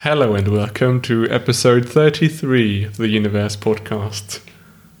Hello and welcome to episode 33 of the Universe podcast.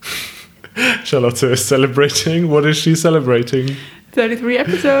 Charlotte is celebrating. What is she celebrating? 33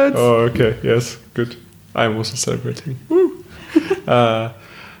 episodes. Oh, okay. Yes, good. I'm also celebrating.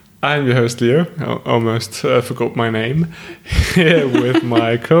 I'm your host, Leo. I almost forgot my name. Here with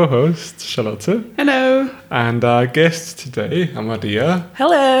my co-host, Charlotte. Hello. And our guest today, Amadia.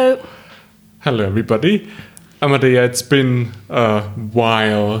 Hello. Hello, everybody. Amadia, it's been a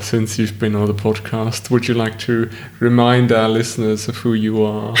while since you've been on the podcast. Would you like to remind our listeners of who you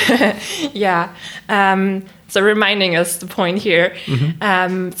are? Yeah. So reminding us the point here.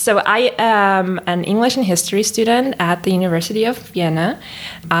 Mm-hmm. So I am an English and history student at the University of Vienna.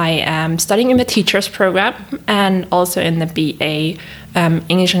 I am studying in the teachers program and also in the BA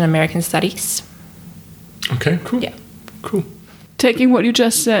English and American Studies. Okay, cool. Yeah. Cool. Taking what you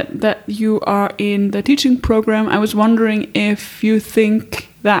just said, that you are in the teaching program, I was wondering if you think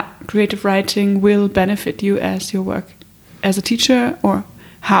that creative writing will benefit you as your work as a teacher, or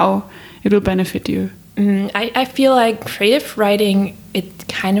how it will benefit you. I feel like creative writing, it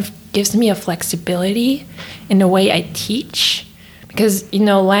kind of gives me a flexibility in the way I teach. Because,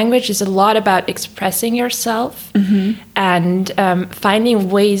 language is a lot about expressing yourself and finding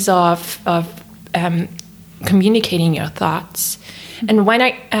ways of communicating your thoughts. And when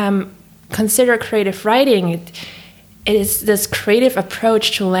I consider creative writing, it is this creative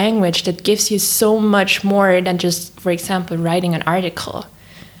approach to language that gives you so much more than just, for example, writing an article.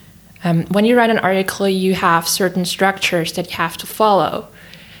 When you write an article, you have certain structures that you have to follow.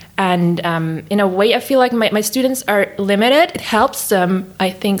 And in a way, I feel like my students are limited. It helps them, I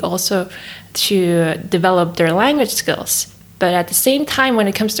think, also to develop their language skills. But at the same time, when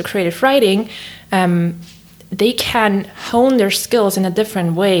it comes to creative writing, they can hone their skills in a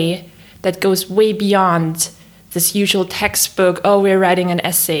different way that goes way beyond this usual textbook, we're writing an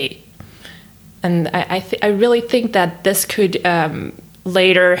essay. And I really think that this could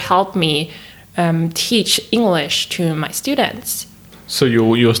later help me teach English to my students. So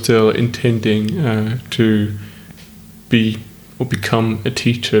you're still intending to be or become a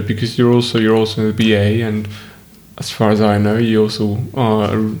teacher, because you're also in the BA, and as far as I know, you also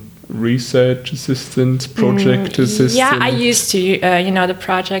are a research assistant, project assistant. Yeah, I used to. The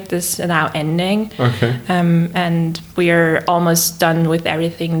project is now ending. Okay. And we're almost done with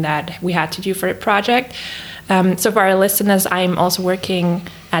everything that we had to do for the project. So for our listeners, I'm also working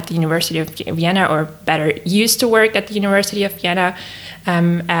at the University of Vienna, or better, used to work at the University of Vienna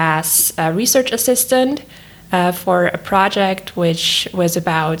as a research assistant for a project which was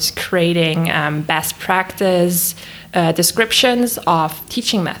about creating best practice descriptions of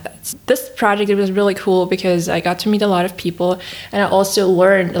teaching methods. This project, it was really cool because I got to meet a lot of people, and I also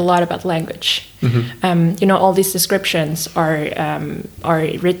learned a lot about language. All these descriptions are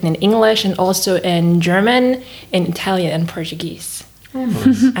written in English and also in German, in Italian, and Portuguese. Oh,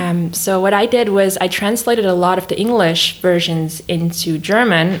 nice. So what I did was I translated a lot of the English versions into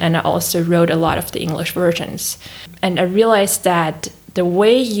German, and I also wrote a lot of the English versions. And I realized that the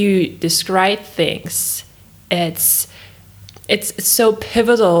way you describe things, it's so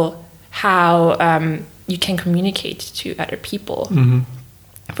pivotal how you can communicate to other people.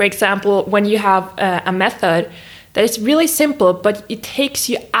 For example, when you have a method that is really simple, but it takes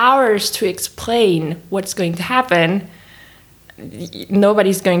you hours to explain what's going to happen,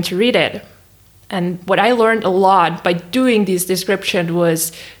 nobody's going to read it. And what I learned a lot by doing these descriptions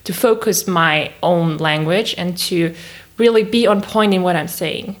was to focus my own language and to really be on point in what I'm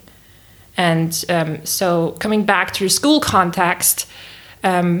saying. And so coming back to the school context,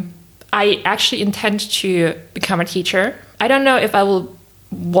 I actually intend to become a teacher. I don't know if I will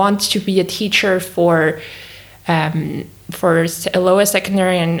want to be a teacher for lower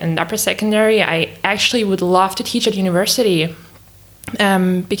secondary and upper secondary. I actually would love to teach at university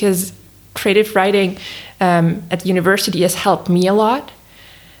because creative writing at university has helped me a lot.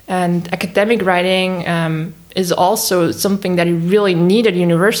 And academic writing is also something that you really need at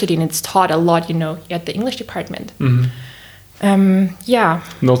university, and it's taught a lot, at the English department. Yeah.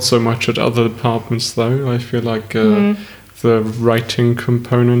 Not so much at other departments, though. I feel like the writing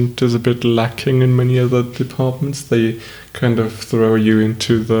component is a bit lacking in many other departments. They kind of throw you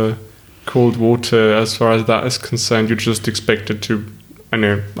into the cold water as far as that is concerned. You're just expected to,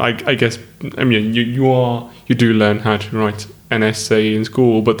 you do learn how to write an essay in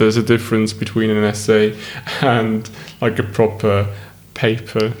school, but there's a difference between an essay and like a proper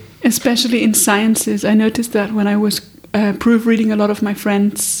paper. Especially in sciences. I noticed that when I was proofreading a lot of my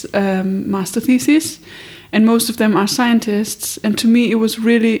friends' master theses, and most of them are scientists, and to me it was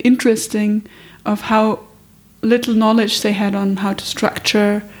really interesting of how little knowledge they had on how to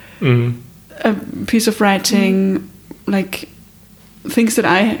structure Mm. a piece of writing, like things that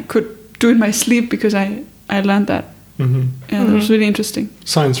I could do in my sleep because I learned that. Mm-hmm. Yeah, that was really interesting.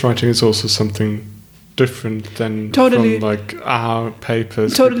 Science writing is also something different than Totally. from like our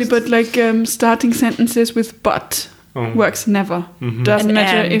papers. Totally, but like starting sentences with but Oh. works never. Mhm. Doesn't And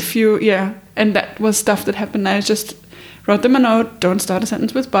matter and. if you, and that was stuff that happened. I just wrote them a note, don't start a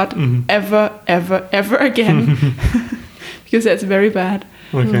sentence with but Mhm. ever, ever, ever again. Because that's very bad.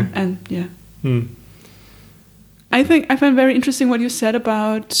 Okay. And yeah. Mm. I find very interesting what you said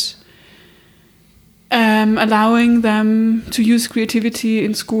about allowing them to use creativity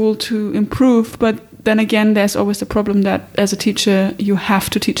in school to improve. But then again, there's always the problem that as a teacher, you have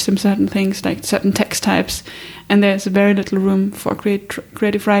to teach them certain things, like certain text types, and there's very little room for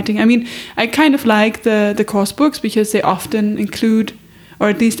creative writing. I mean, I kind of like the course books because they often include, or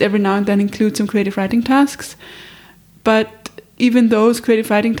at least every now and then include, some creative writing tasks. But even those creative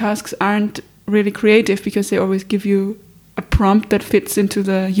writing tasks aren't really creative because they always give you a prompt that fits into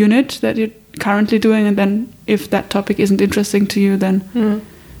the unit that you're currently doing, and then if that topic isn't interesting to you, then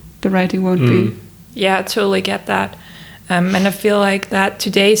the writing won't be. Yeah, I totally get that. And I feel like that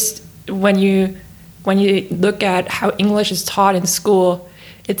today's, when you look at how English is taught in school,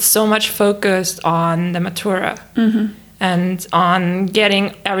 it's so much focused on the Matura and on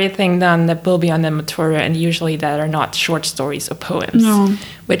getting everything done that will be on the Matura, and usually that are not short stories or poems, No.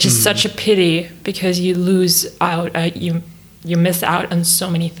 which is such a pity because you lose out, you miss out on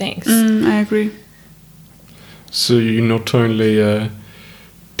so many things. I agree. So you not only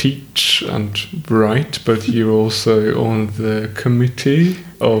teach and write, but you're also on the committee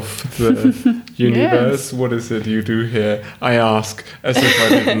of the universe. What is it you do here? I ask as if I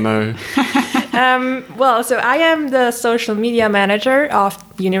didn't know. Well, so I am the social media manager of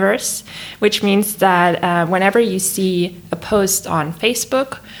Universe, which means that whenever you see a post on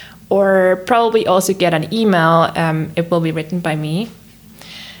Facebook, or probably also get an email, it will be written by me.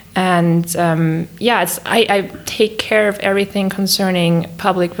 And I take care of everything concerning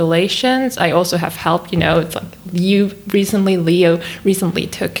public relations. I also have help, it's like Leo recently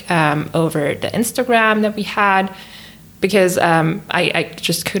took over the Instagram that we had, because I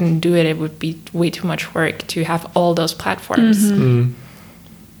just couldn't do it. It would be way too much work to have all those platforms.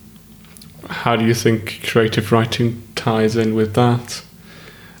 How do you think creative writing ties in with that?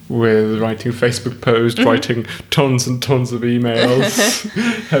 With writing Facebook posts, writing tons and tons of emails.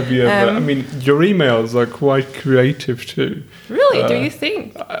 Have you ever? I mean, your emails are quite creative too. Really? Do you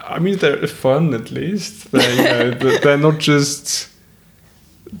think? I mean, they're fun at least. They're not just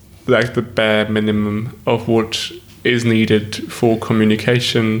like the bare minimum of what is needed for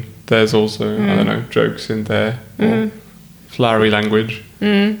communication. There's also, I don't know, jokes in there, or flowery language.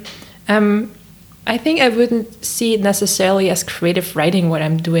 I think I wouldn't see it necessarily as creative writing what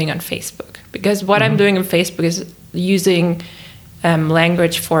I'm doing on Facebook, because what I'm doing on Facebook is using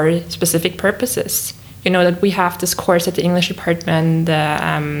language for specific purposes. That we have this course at the English department,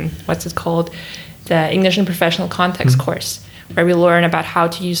 what's it called? The English in Professional Context course, where we learn about how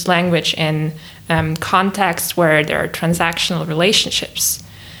to use language in contexts where there are transactional relationships.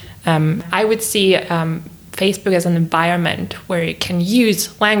 I would see Facebook as an environment where you can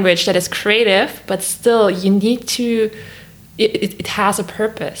use language that is creative, but still you need to, it has a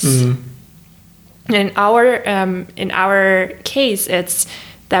purpose. In our case, it's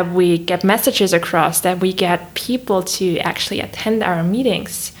that we get messages across, that we get people to actually attend our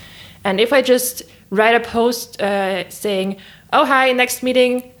meetings. And if I just write a post saying, oh, hi, next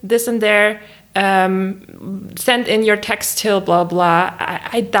meeting, this and there, send in your text till blah blah,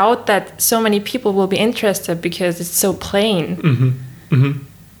 I doubt that so many people will be interested because it's so plain.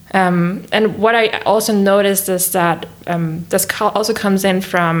 And what I also noticed is that this also comes in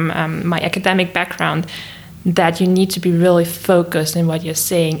from my academic background, that you need to be really focused in what you're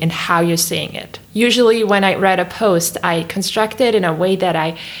saying and how you're saying it. Usually when I write a post, I construct it in a way that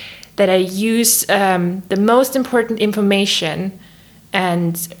I use the most important information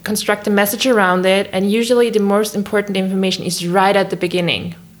and construct a message around it. And usually the most important information is right at the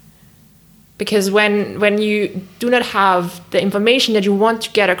beginning. Because when you do not have the information that you want to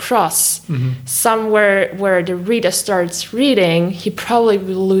get across somewhere where the reader starts reading, he probably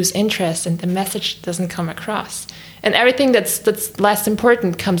will lose interest and the message doesn't come across. And everything that's less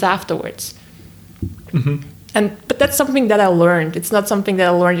important comes afterwards. But that's something that I learned. It's not something that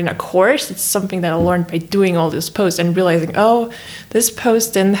I learned in a course. It's something that I learned by doing all these posts and realizing, oh, this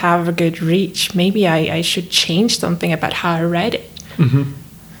post didn't have a good reach. Maybe I should change something about how I read it.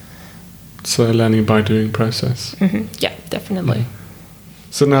 So learning by doing process. Yeah, definitely.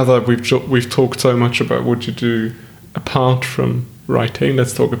 So now that we've talked so much about what you do apart from writing,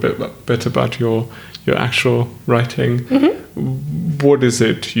 let's talk a bit about your actual writing. What is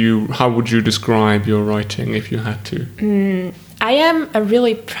it how would you describe your writing if you had to? I am a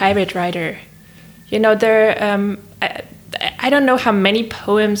really private writer. You know, I don't know how many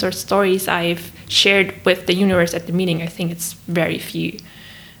poems or stories I've shared with the universe at the meeting. I think it's very few.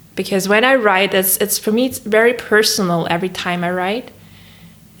 Because when I write, it's for me, it's very personal every time I write.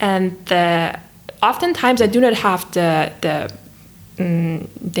 And oftentimes I do not have the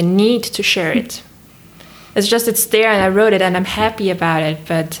need to share it. It's there and I wrote it and I'm happy about it.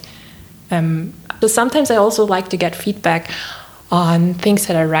 But sometimes I also like to get feedback on things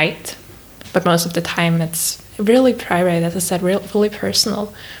that I write. But most of the time it's really private, as I said, really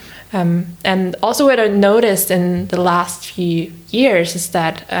personal. And also what I noticed in the last few years is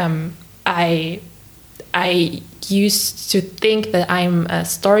that I used to think that I'm a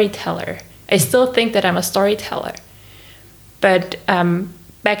storyteller. I still think that I'm a storyteller. But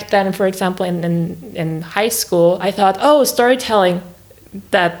back then, for example, in high school, I thought, storytelling,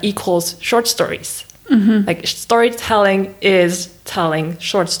 that equals short stories. Like storytelling is telling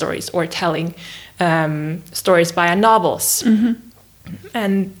short stories or telling stories by novels.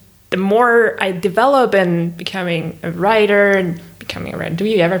 And the more I develop in becoming a writer, do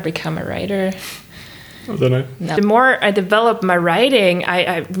you ever become a writer? I don't know. No. The more I develop my writing,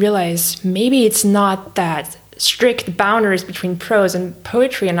 I realize maybe it's not that strict boundaries between prose and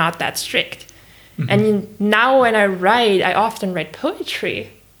poetry are not that strict. And now when I write, I often write poetry,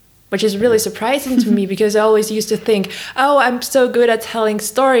 which is really surprising to me because I always used to think, I'm so good at telling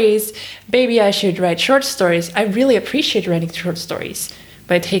stories, maybe I should write short stories. I really appreciate writing short stories,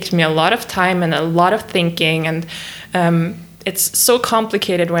 but it takes me a lot of time and a lot of thinking, and it's so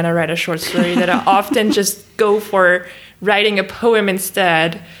complicated when I write a short story that I often just go for writing a poem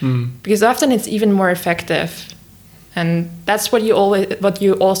instead, because often it's even more effective. And that's what you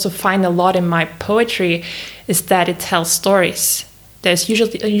also find a lot in my poetry, is that it tells stories. There's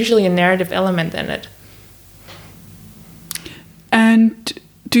usually a narrative element in it. And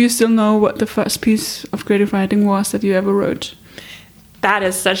do you still know what the first piece of creative writing was that you ever wrote? That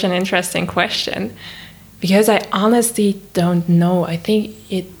is such an interesting question, because I honestly don't know. I think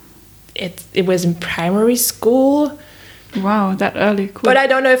it was in primary school. Wow, that early. Cool. But I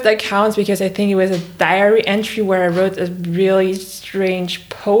don't know if that counts, because I think it was a diary entry where I wrote a really strange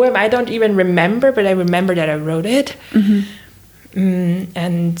poem. I don't even remember, but I remember that I wrote it.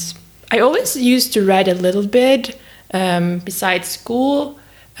 And I always used to write a little bit besides school.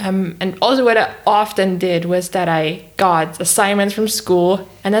 And also what I often did was that I got assignments from school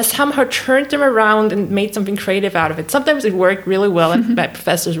and I somehow turned them around and made something creative out of it. Sometimes it worked really well and my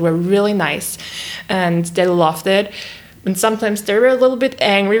professors were really nice and they loved it. And sometimes they were a little bit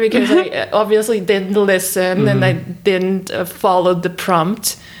angry because I obviously didn't listen and I didn't follow the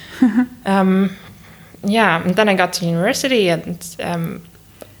prompt. And then I got to university and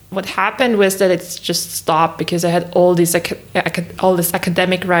what happened was that it just stopped because I had all this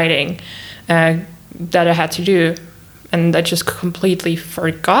academic writing that I had to do, and I just completely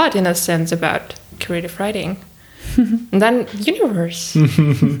forgot, in a sense, about creative writing. And then universe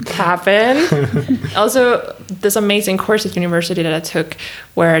happened. Also, this amazing course at university that I took,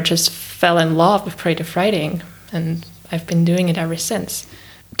 where I just fell in love with creative writing, and I've been doing it ever since.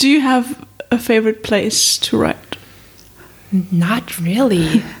 Do you have a favorite place to write? Not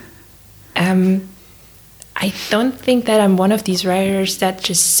really. I don't think that I'm one of these writers that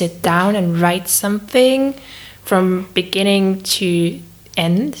just sit down and write something from beginning to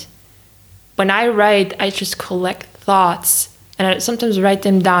end. When I write, I just collect thoughts and I sometimes write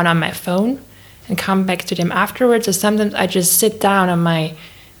them down on my phone and come back to them afterwards. Or sometimes I just sit down on my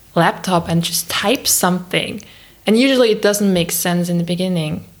laptop and just type something. And usually it doesn't make sense in the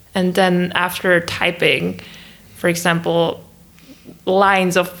beginning. And then after typing, for example,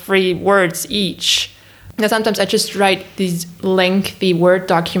 lines of 3 words each, and sometimes I just write these lengthy Word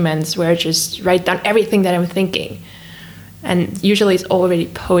documents where I just write down everything that I'm thinking. And usually it's already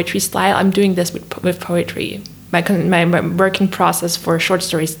poetry style. I'm doing this with poetry. My working process for short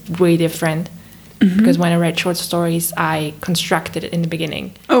stories is way different. Because when I write short stories, I construct it in the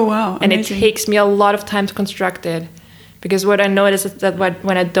beginning. Oh, wow. And amazing. it takes me a lot of time to construct it. Because what I notice is that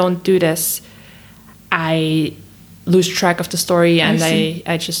when I don't do this, I lose track of the story and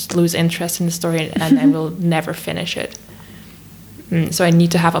I just lose interest in the story and I will never finish it. So I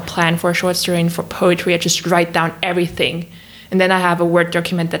need to have a plan for a short story, and for poetry I just write down everything. And then I have a Word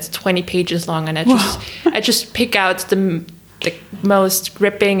document that's 20 pages long, and I just pick out the most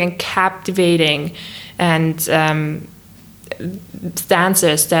gripping and captivating and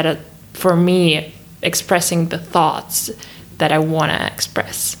stanzas that are, for me, expressing the thoughts that I want to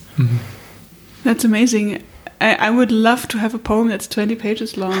express. That's amazing. I would love to have a poem that's 20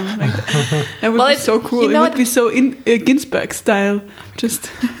 pages long. Like, that would be so cool. It would be so in Ginsberg style. Just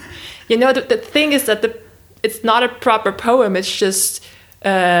the thing is that it's not a proper poem. It's just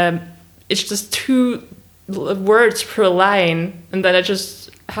 2 words per line, and then I just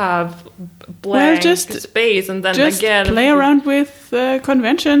have blank space, and then just again play around with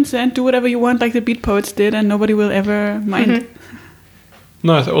conventions and do whatever you want, like the Beat Poets did, and nobody will ever mind.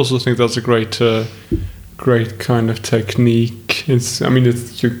 No, I also think that's a great kind of technique. It's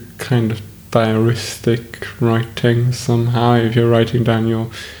your kind of diaristic writing somehow. If you're writing down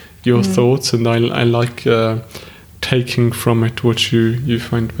your thoughts, and I like taking from it what you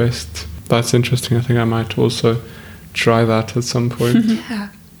find best. That's interesting. I think I might also try that at some point. Yeah.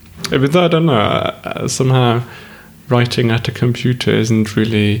 But I don't know. Somehow, writing at a computer isn't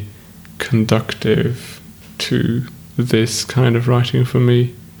really conducive to this kind of writing for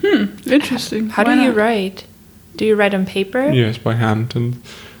me. Interesting. How do you write? Do you write on paper? Yes, by hand, and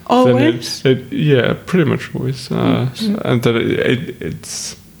always. Yeah, pretty much always. And then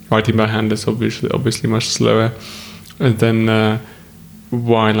it's writing by hand is obviously much slower. And then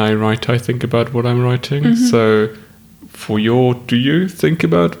while I write, I think about what I'm writing. So, do you think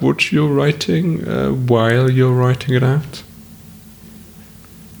about what you're writing while you're writing it out?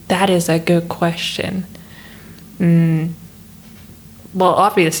 That is a good question. Well,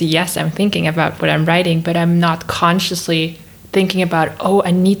 obviously, yes, I'm thinking about what I'm writing, but I'm not consciously thinking about,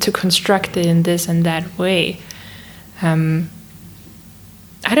 I need to construct it in this and that way. I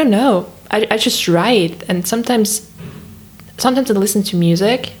don't know. I just write, and sometimes I listen to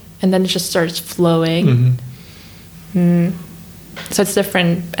music, and then it just starts flowing. So it's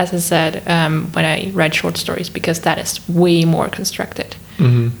different, as I said, when I write short stories, because that is way more constructed.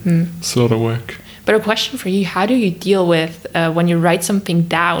 It's a lot of work. But a question for you, how do you deal with when you write something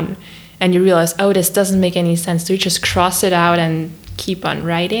down and you realize, this doesn't make any sense? Do you just cross it out and keep on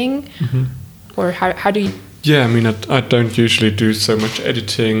writing? Or how do you... Yeah, I don't usually do so much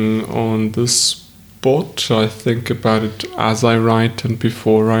editing on the spot. I think about it as I write and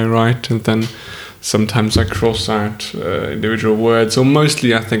before I write, and then sometimes I cross out individual words, or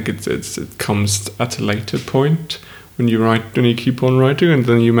mostly I think it comes at a later point. When you keep on writing, and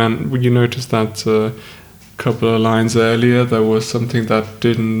then you notice that a couple of lines earlier there was something that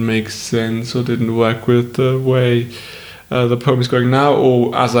didn't make sense or didn't work with the way the poem is going now.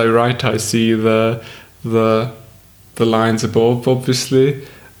 Or as I write, I see the lines above, obviously,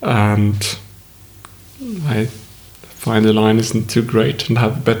 and I find the line isn't too great and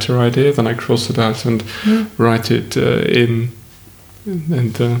have a better idea. Then I cross it out and write it in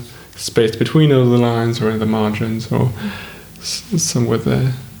the space between all the lines, or in the margins, or somewhere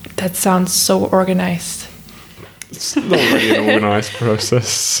there. That sounds so organized. It's not really an organized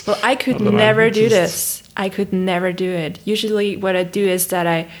process. Well, I could never do this. I could never do it. Usually what I do is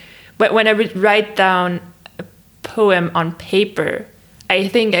that when I write down a poem on paper, I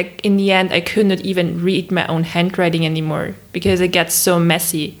think in the end I could not even read my own handwriting anymore, because it gets so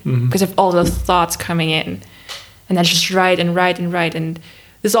messy because of all those thoughts coming in, and I just write and write and write. And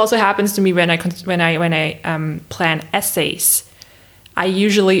this also happens to me when I plan essays. I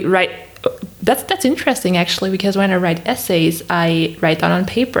usually write. That's interesting, actually, because when I write essays, I write down on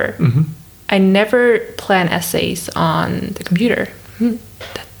paper. I never plan essays on the computer.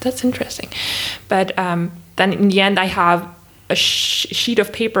 That's interesting. But then in the end, I have a sheet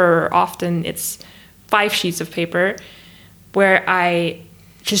of paper. Often it's 5 sheets of paper, where I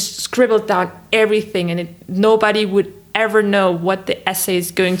just scribbled down everything, and nobody would ever know what the essay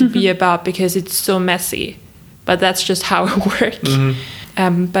is going to be about, because it's so messy. But that's just how it works.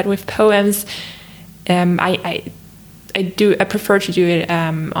 But with poems, I prefer to do it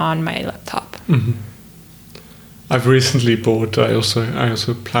on my laptop. I've recently bought. I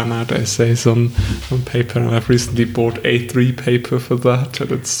also plan out essays on paper, and I've recently bought A3 paper for that,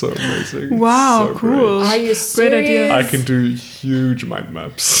 and it's so amazing. Wow, so cool! Great. Are you serious? Great idea. I can do huge mind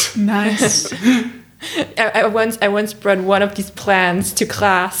maps. Nice. I once brought one of these plans to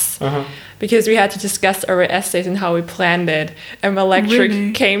class because we had to discuss our essays and how we planned it. And my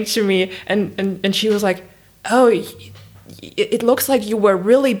lecturer came to me and she was like, "Oh, it looks like you were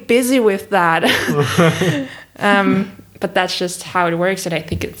really busy with that." But that's just how it works, and I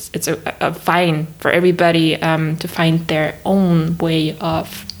think it's a fine for everybody to find their own way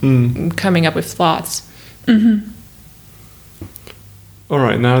of coming up with thoughts. All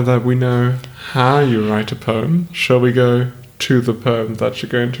right, now that we know how you write a poem, shall we go to the poem that you're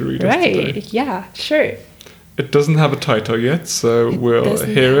going to read us today? Right, yeah, sure. it doesn't have a title yet, so we'll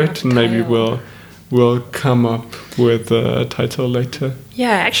doesn't hear have it, a and maybe title. we'll come up with a title later.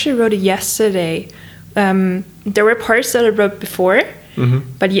 Yeah, I actually wrote it yesterday. There were parts that I wrote before,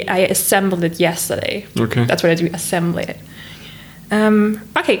 but I assembled it yesterday. Okay. That's what I do, assemble it.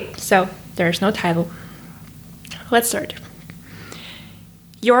 Okay, so there's no title. Let's start.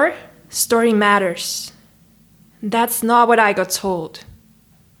 Your story matters. That's not what I got told.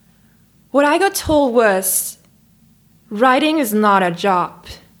 What I got told was, writing is not a job.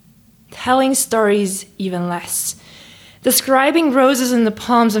 Telling stories even less. Describing roses in the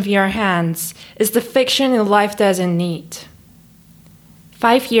palms of your hands is the fiction your life doesn't need.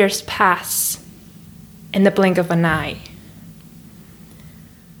 5 years pass in the blink of an eye.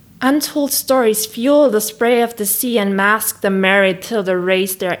 Untold stories fuel the spray of the sea and mask the married till they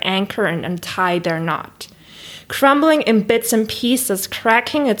raise their anchor and untie their knot. Crumbling in bits and pieces,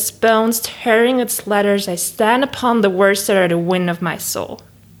 cracking its bones, tearing its letters, I stand upon the words that are the wind of my soul.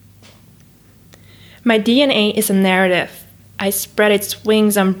 My DNA is a narrative. I spread its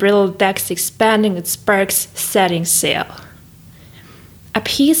wings on brittle decks, expanding its sparks, setting sail. A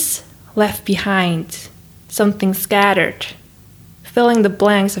piece left behind, something scattered, filling the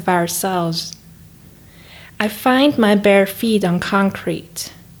blanks of ourselves. I find my bare feet on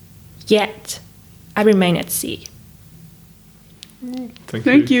concrete, yet I remain at sea.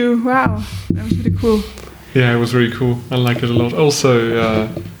 Thank you. you. Wow, that was really cool. Yeah, it was really cool. I like it a lot. Also,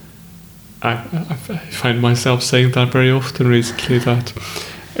 I find myself saying that very often recently, that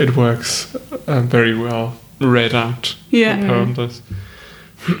it works very well read out. Yeah. The poem does.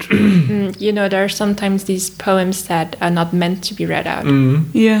 You know, there are sometimes these poems that are not meant to be read out.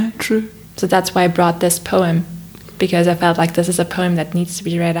 Yeah, true. So that's why I brought this poem, because I felt like this is a poem that needs to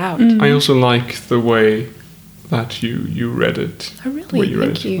be read out. I also like the way that you read it. Oh, really? The way you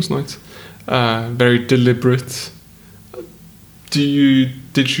read Thank it you. was nice. Very deliberate.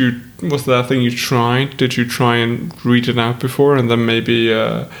 Was that a thing you tried? Did you try and read it out before and then maybe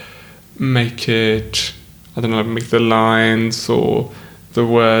make it, I don't know, make the lines or the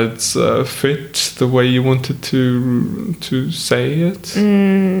words fit the way you wanted to say it?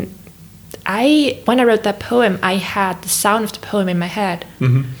 When I wrote that poem, I had the sound of the poem in my head.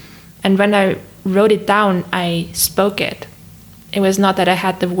 Mm-hmm. And when I wrote it down, I spoke it. It was not that I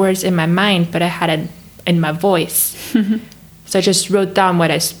had the words in my mind, but I had it in my voice. So I just wrote down what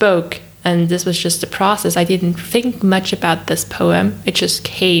I spoke, and this was just a process. I didn't think much about this poem. It just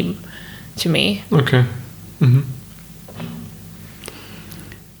came to me. Okay. Mm-hmm.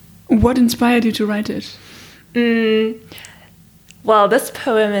 What inspired you to write it? Well, this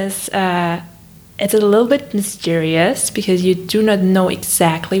poem is it's a little bit mysterious because you do not know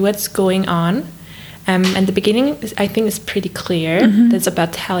exactly what's going on. And the beginning, I think, is pretty clear. It's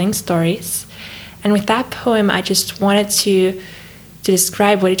about telling stories. And with that poem, I just wanted to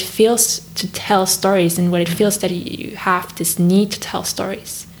describe what it feels to tell stories and what it feels that you have this need to tell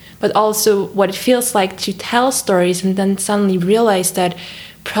stories. But also what it feels like to tell stories and then suddenly realize that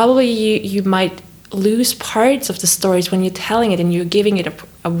probably you might lose parts of the stories when you're telling it and you're giving it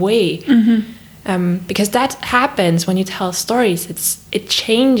away. Because that happens when you tell stories. It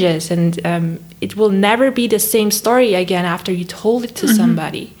changes, and it will never be the same story again after you told it to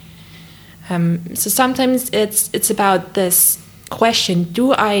somebody. So sometimes it's about this question: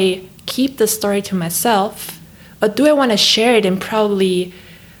 do I keep the story to myself, or do I want to share it and probably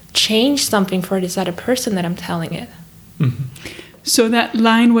change something for this other person that I'm telling it? So that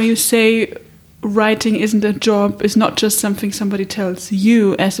line where you say writing isn't a job is not just something somebody tells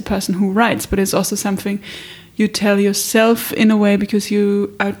you as a person who writes, but it's also something you tell yourself in a way because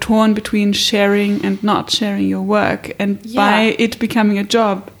you are torn between sharing and not sharing your work. And by it becoming a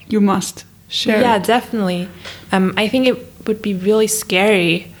job, you must share Yeah, it. definitely. I think it would be really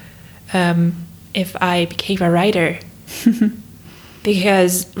scary if I became a writer.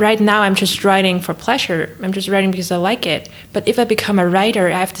 Because right now I'm just writing for pleasure. I'm just writing because I like it. But if I become a writer,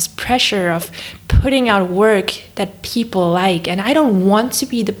 I have this pressure of putting out work that people like. And I don't want to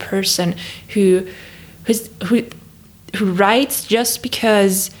be the person who writes just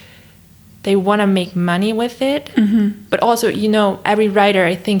because they want to make money with it. But also, every writer,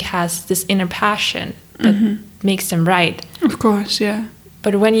 I think, has this inner passion that makes them write. Of course, yeah.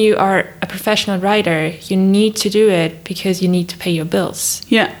 But when you are a professional writer, you need to do it because you need to pay your bills.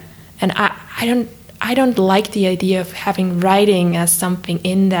 Yeah. And I don't like the idea of having writing as something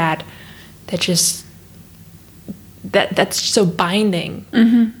in that's so binding.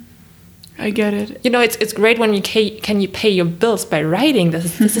 I get it. It's great when you can pay your bills by writing.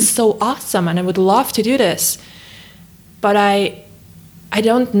 This is so awesome, and I would love to do this. But I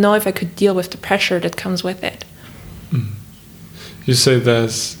don't know if I could deal with the pressure that comes with it. You say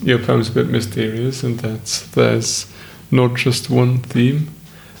your poem's a bit mysterious and that there's not just one theme.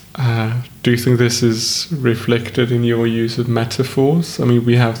 Do you think this is reflected in your use of metaphors? I mean,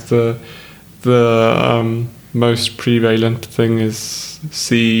 we have the most prevalent thing is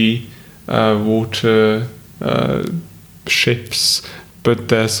sea, water, ships, but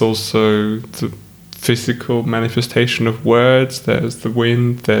there's also the physical manifestation of words. There's the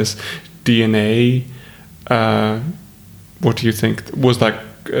wind. There's DNA. What do you think? Was that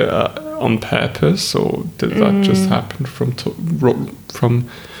on purpose, or did that just happen from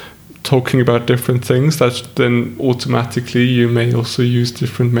talking about different things? That then automatically you may also use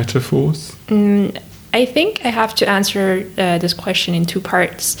different metaphors. I think I have to answer this question in two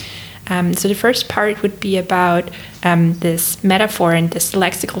parts. So the first part would be about this metaphor and this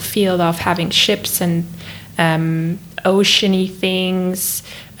lexical field of having ships and oceany things,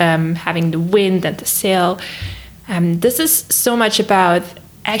 having the wind and the sail. This is so much about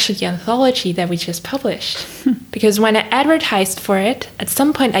actually the anthology that we just published. Because when I advertised for it, at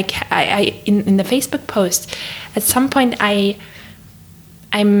some point I in the Facebook post, at some point I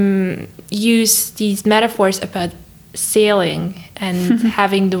use these metaphors about sailing and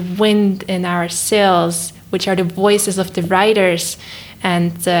having the wind in our sails, which are the voices of the writers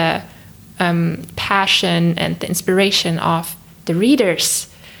and the passion and the inspiration of the readers.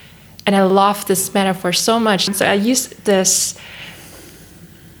 And I love this metaphor so much. So I use this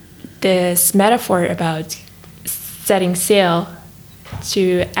metaphor about setting sail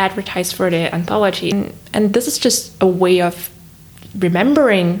to advertise for the anthology. And this is just a way of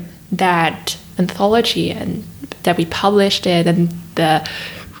remembering that anthology and that we published it and the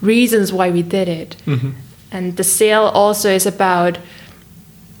reasons why we did it. And the sail also is about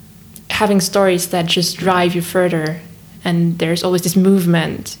having stories that just drive you further, and there's always this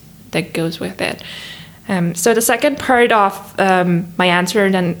movement that goes with it. So the second part of my answer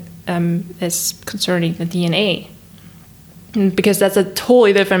then is concerning the DNA, because that's a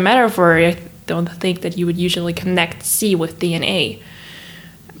totally different metaphor. I don't think that you would usually connect sea with DNA.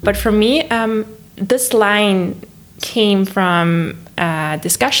 But for me, this line came from a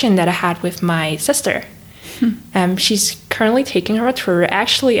discussion that I had with my sister. She's currently taking her matura.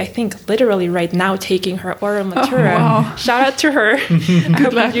 Actually, I think literally right now taking her oral matura. Oh, wow. Shout out to her. I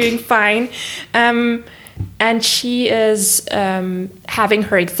hope you're doing fine. And she is having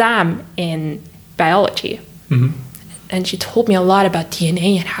her exam in biology. And she told me a lot about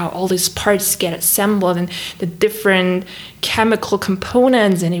DNA and how all these parts get assembled and the different chemical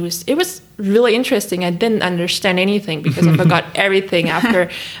components. And it was really interesting. I didn't understand anything because I forgot everything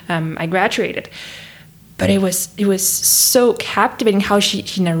after I graduated. But it was so captivating how she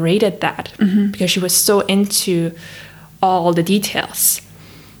narrated that, because she was so into all the details.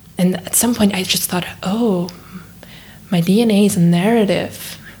 And at some point I just thought, oh, my DNA is a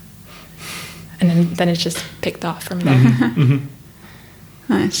narrative. And then it just picked off from there.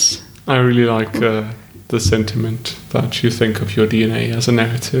 Nice. I really like the sentiment that you think of your DNA as a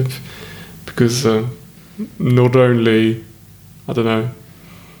narrative, because not only, I don't know,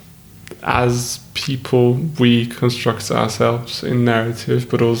 as people we construct ourselves in narrative,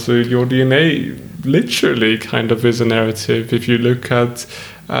 but also your DNA literally kind of is a narrative. If you look at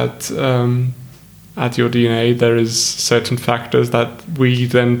your DNA, there is certain factors that we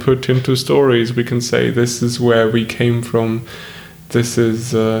then put into stories. We can say this is where we came from. This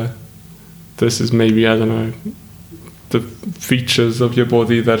is maybe, I don't know, the features of your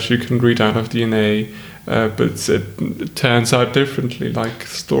body that you can read out of DNA. But it turns out differently, like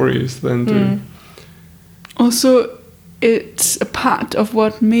stories then do. Also, it's a part of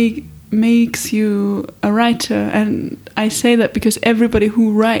what makes you a writer, and I say that because everybody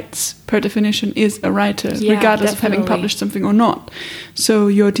who writes, per definition, is a writer, regardless of having published something or not. So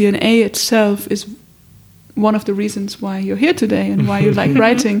your DNA itself is one of the reasons why you're here today and why you like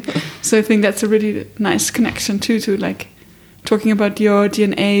writing. So I think that's a really nice connection too, to like talking about your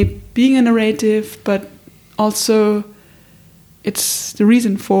DNA being a narrative, but also it's the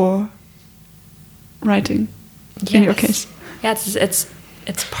reason for writing, in your case. Yeah,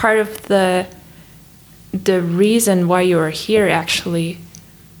 it's part of the reason why you are here, actually.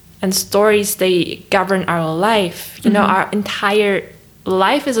 And stories, they govern our life. You know, our entire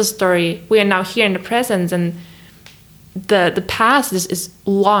life is a story. We are now here in the present, and the past is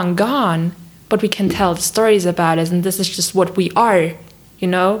long gone, but we can tell stories about it, and this is just what we are, you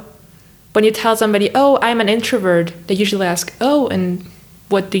know? When you tell somebody, oh, I'm an introvert, they usually ask, oh, and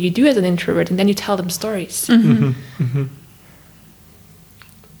what do you do as an introvert? And then you tell them stories. And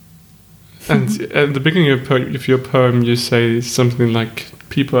at the beginning of your poem, you say something like,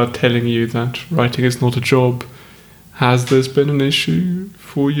 people are telling you that writing is not a job. has this been an issue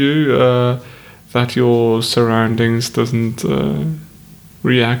for you, that your surroundings doesn't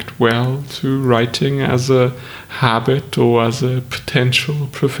react well to writing as a habit or as a potential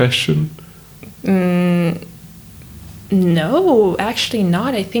profession? No, actually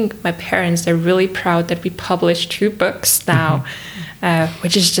not. I think my parents are really proud that we published 2 books now,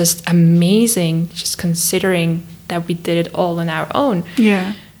 which is just amazing, just considering that we did it all on our own.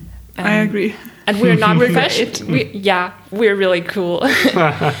 Yeah, I agree. And we're not professional. We're really cool.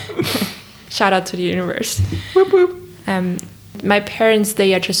 Shout out to the universe. Whoop, whoop. My parents,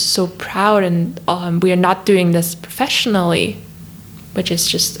 they are just so proud, and we are not doing this professionally, which is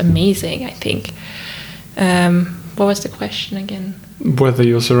just amazing, I think. What was the question again? Whether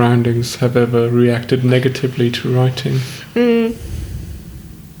your surroundings have ever reacted negatively to writing?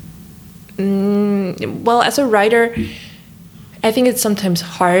 Well, as a writer, I think it's sometimes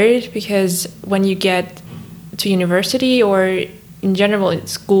hard because when you get to university or in general in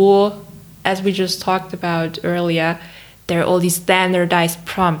school, as we just talked about earlier, there are all these standardized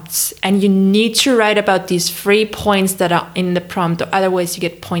prompts, and you need to write about these 3 points that are in the prompt, or otherwise you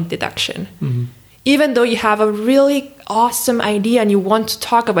get point deduction. Even though you have a really awesome idea and you want to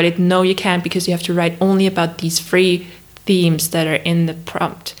talk about it, no, you can't, because you have to write only about these 3 themes that are in the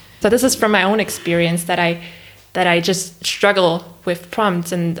prompt. So this is from my own experience that I just struggle with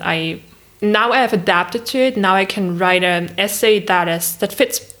prompts, and now I have adapted to it. Now I can write an essay that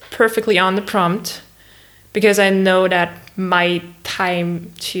fits perfectly on the prompt, because I know that my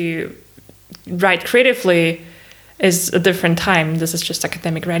time to write creatively is a different time. This is just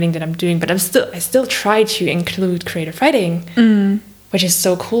academic writing that I'm doing, but I still try to include creative writing, which is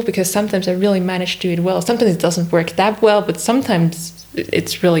so cool, because sometimes I really manage to do it well. Sometimes it doesn't work that well, but sometimes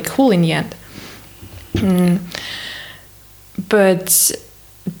it's really cool in the end. But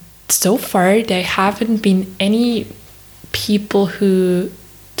so far, there haven't been any people who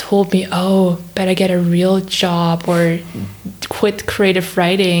told me, oh, better get a real job, or quit creative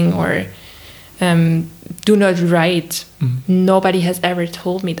writing, or do not write. Nobody has ever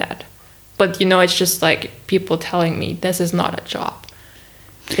told me that. But, it's just like people telling me this is not a job.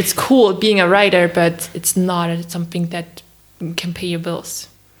 It's cool being a writer, but it's not something that can pay your bills.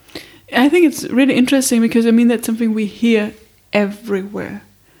 I think it's really interesting because, that's something we hear everywhere.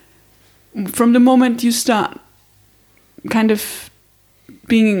 From the moment you start kind of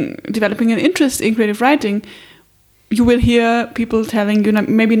developing an interest in creative writing, you will hear people telling you,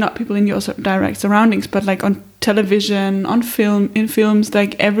 maybe not people in your direct surroundings, but like on television, in films,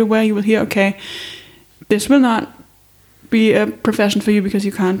 like everywhere you will hear, okay, this will not be a profession for you because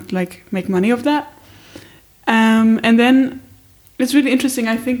you can't like make money of that. And then it's really interesting.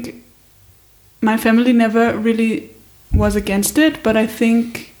 I think my family never really was against it, but I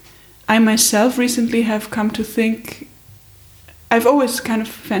think I myself recently have come to think I've always kind of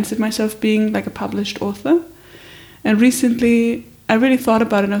fancied myself being like a published author. And recently I really thought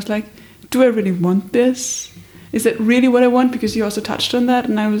about it, and I was like, do I really want this? Is it really what I want? Because you also touched on that,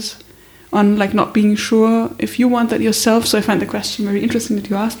 and I was on like not being sure if you want that yourself. So I find the question very interesting that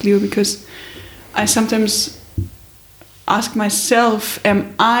you asked, Leo, because I sometimes ask myself,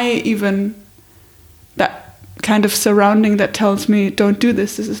 am I even that kind of surrounding that tells me, don't do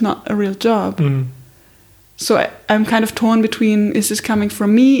this is not a real job. So I'm kind of torn between, is this coming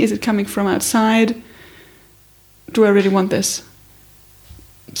from me? Is it coming from outside? Do I really want this?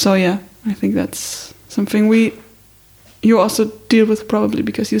 So yeah, I think that's something you also deal with probably,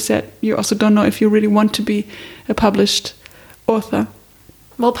 because you said you also don't know if you really want to be a published author.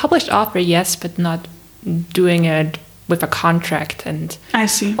 Well, published author, yes, but not doing it with a contract and I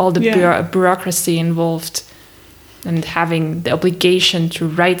see. All the bureaucracy involved, and having the obligation to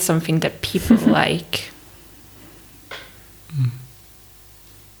write something that people like.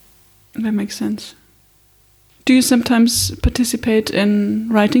 That makes sense. Do you sometimes participate in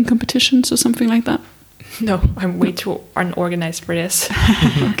writing competitions or something like that? No, I'm way too unorganized for this.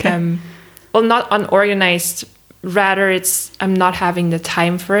 Okay. Well, not unorganized. Rather, I'm not having the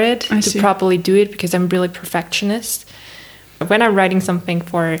time for it to properly do it, because I'm really perfectionist. When I'm writing something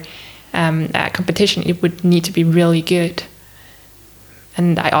for a competition, it would need to be really good.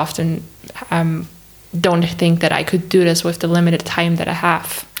 And I often don't think that I could do this with the limited time that I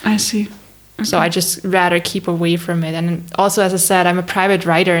have. I see. Okay. So I just rather keep away from it. And also, as I said, I'm a private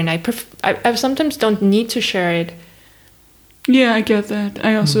writer, and I sometimes don't need to share it. Yeah, I get that.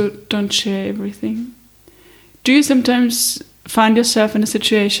 I also don't share everything. Do you sometimes find yourself in a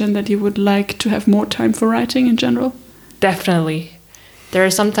situation that you would like to have more time for writing in general? Definitely. There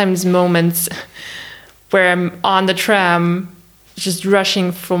are sometimes moments where I'm on the tram, just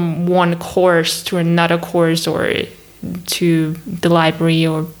rushing from one course to another course, or to the library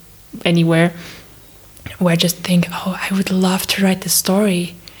or anywhere, where I just think, oh, I would love to write this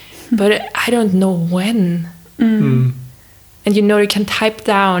story, but I don't know when. And you can type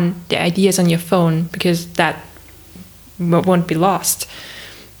down the ideas on your phone because that won't be lost.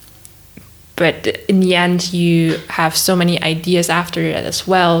 But in the end, you have so many ideas after it as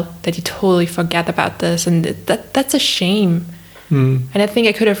well that you totally forget about this, and that's a shame. And I think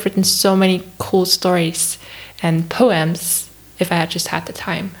I could have written so many cool stories and poems if I had just had the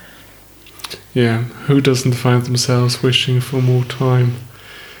time. Yeah, who doesn't find themselves wishing for more time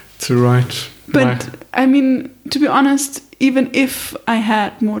to write? But I mean, to be honest, even if I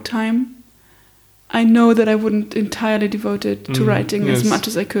had more time, I know that I wouldn't entirely devote it to writing as much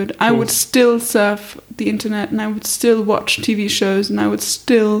as I could. I would still surf the internet, and I would still watch TV shows, and I would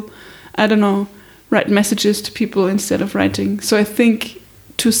still, I don't know, write messages to people instead of writing. So I think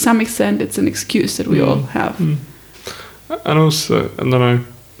to some extent it's an excuse that we all have. And also, I don't know,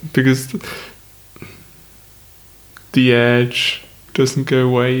 because the edge doesn't go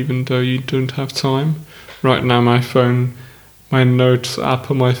away even though you don't have time. Right now my notes app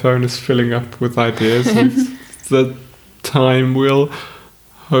on my phone is filling up with ideas, and the time will,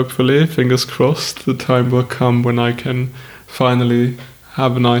 hopefully, fingers crossed, the time will come when I can finally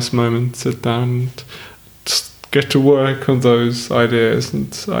have a nice moment, sit down and just get to work on those ideas.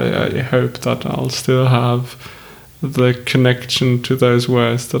 And I hope that I'll still have the connection to those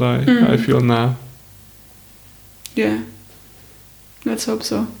words that I feel now. Yeah, let's hope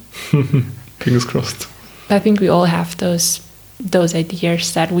so. Fingers crossed. I think we all have those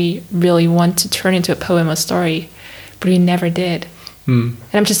ideas that we really want to turn into a poem or story, but we never did. And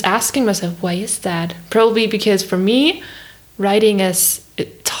I'm just asking myself, why is that? Probably because for me, writing it's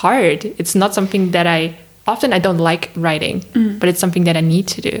hard. It's not something that I don't like writing, but it's something that I need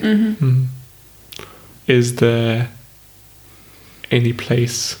to do. Is there any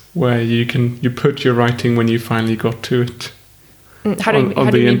place where you put your writing when you finally got to it? On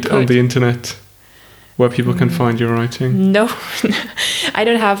the internet, where people can find your writing? No, I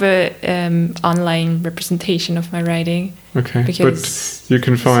don't have a online representation of my writing. Okay, but you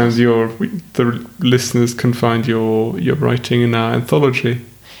can find the listeners can find your writing in our anthology.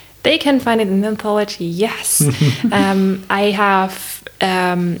 They can find it in the anthology, yes. I have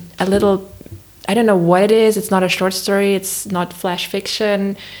a little, I don't know what it is. It's not a short story. It's not flash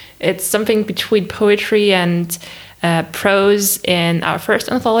fiction. It's something between poetry and prose in our first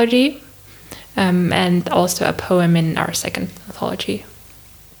anthology, and also a poem in our second anthology.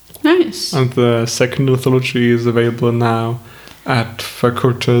 Nice. And the second anthology is available now at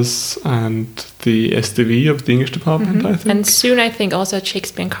Facultas and the SDV of the English department, I think. And soon, I think, also at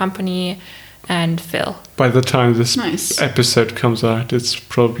Shakespeare and Company and Phil. By the time this episode comes out, it's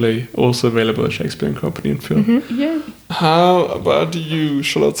probably also available at Shakespeare and Company and Phil. Yeah. How about you,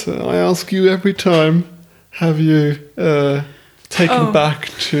 Charlotte? I ask you every time, have you taken back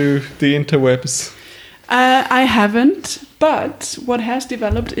to the interwebs? I haven't, but what has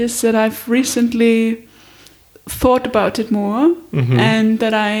developed is that I've recently thought about it more, and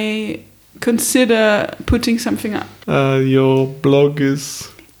that I consider putting something up. Your blog is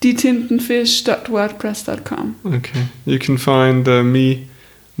dietintenfisch.wordpress.com. Okay. You can find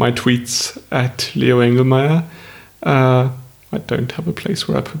my tweets at Leo Engelmeyer. I don't have a place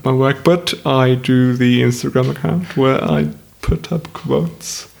where I put my work, but I do the Instagram account where I put up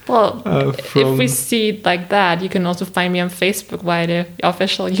quotes. Well, if we see it like that, you can also find me on Facebook via the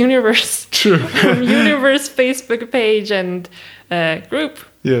official Universe Universe Facebook page and group.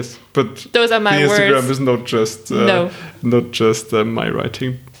 Yes, but those are my the Instagram words. is not just my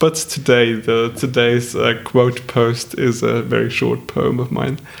writing. But today's quote post is a very short poem of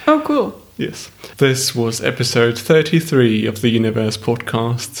mine. Oh, cool. Yes. This was episode 33 of the Universe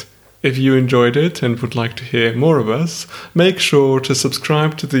podcast. If you enjoyed it and would like to hear more of us, make sure to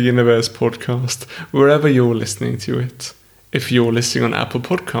subscribe to the Universe podcast wherever you're listening to it. If you're listening on Apple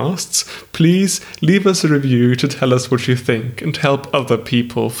Podcasts, please leave us a review to tell us what you think and help other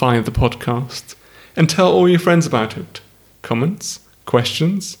people find the podcast. And tell all your friends about it. Comments?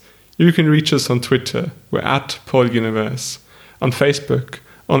 Questions? You can reach us on Twitter, we're at PodUniverse, on Facebook,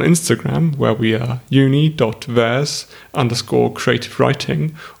 on Instagram, where we are uni.vers_creative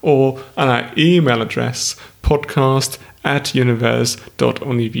writing, or on our email address,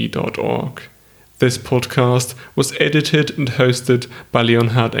 podcast@universe.univ.org. This podcast was edited and hosted by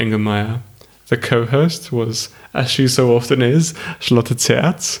Leonhard Engelmeyer. The co-host was, as she so often is, Charlotte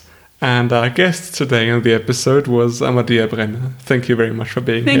Zerz, and our guest today on the episode was Amadea Brenner. Thank you very much for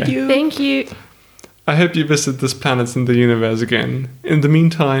being here. Thank you. I hope you visit this planet in the universe again. In the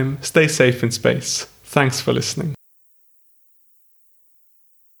meantime, stay safe in space. Thanks for listening.